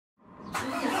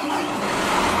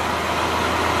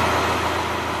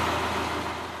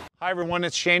Hi everyone,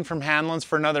 it's Shane from Hanlon's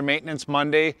for another Maintenance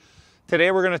Monday. Today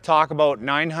we're going to talk about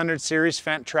 900 series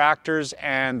Fendt tractors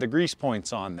and the grease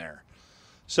points on there.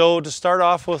 So to start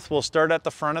off with, we'll start at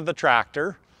the front of the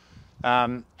tractor.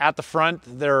 At the front,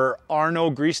 there are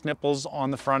no grease nipples on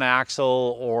the front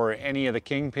axle or any of the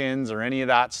kingpins or any of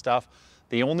that stuff.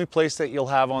 The only place that you'll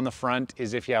have on the front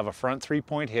is if you have a front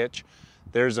 3-point hitch.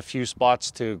 There's a few spots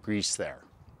to grease there.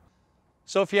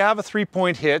 So if you have a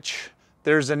 3-point hitch,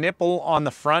 there's a nipple on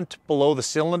the front below the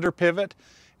cylinder pivot,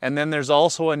 and then there's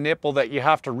also a nipple that you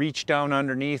have to reach down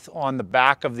underneath on the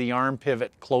back of the arm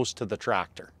pivot close to the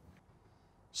tractor.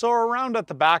 So around at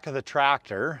the back of the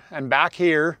tractor, and back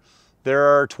here, there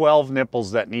are 12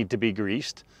 nipples that need to be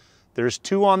greased. There's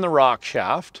 2 on the rock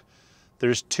shaft.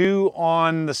 There's 2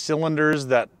 on the cylinders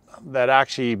that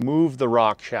actually move the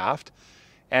rock shaft.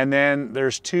 And then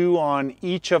there's 2 on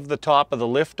each of the top of the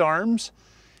lift arms,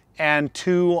 and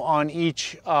 2 on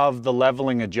each of the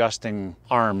leveling adjusting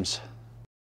arms.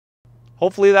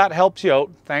 Hopefully that helps you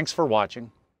out. Thanks for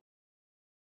watching.